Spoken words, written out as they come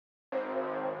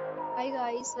Hi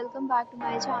guys, welcome back to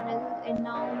my channel and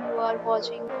now you are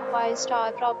watching a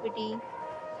 5-star property.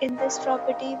 In this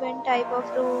property, one type of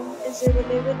room is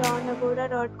available on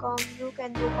agoda.com. You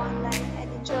can book online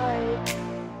and enjoy it.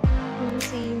 To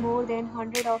see more than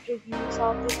 100 of reviews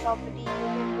of this property, you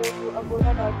can go to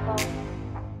agoda.com.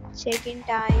 Check-in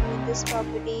time in this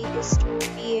property is 2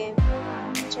 p.m.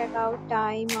 Check-out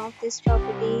time of this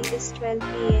property is 12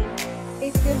 p.m.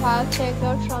 If you have checked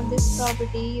out from this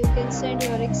property, you can send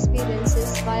your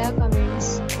experiences via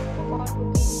comments. For booking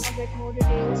or get more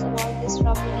details about this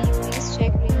property, please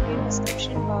check link in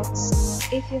description box.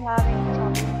 If you have any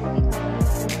problem booking a room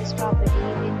in this property,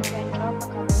 then you can drop a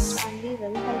comment and we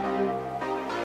will help